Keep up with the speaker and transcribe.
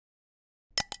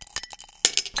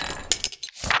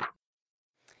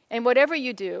And whatever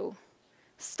you do,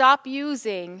 stop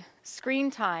using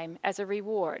screen time as a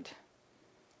reward.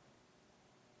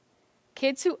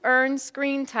 Kids who earn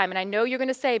screen time, and I know you're going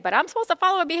to say, but I'm supposed to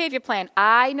follow a behavior plan.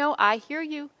 I know, I hear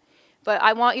you, but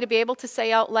I want you to be able to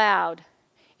say out loud,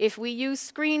 if we use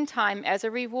screen time as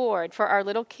a reward for our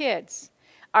little kids,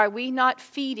 are we not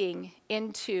feeding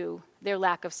into their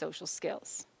lack of social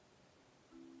skills?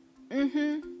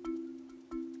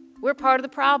 We're part of the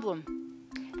problem.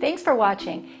 Thanks for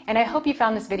watching, and I hope you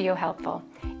found this video helpful.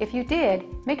 If you did,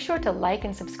 make sure to like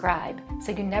and subscribe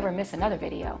so you never miss another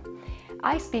video.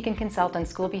 I speak and consult on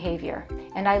school behavior,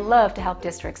 and I love to help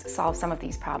districts solve some of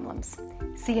these problems.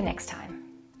 See you next time.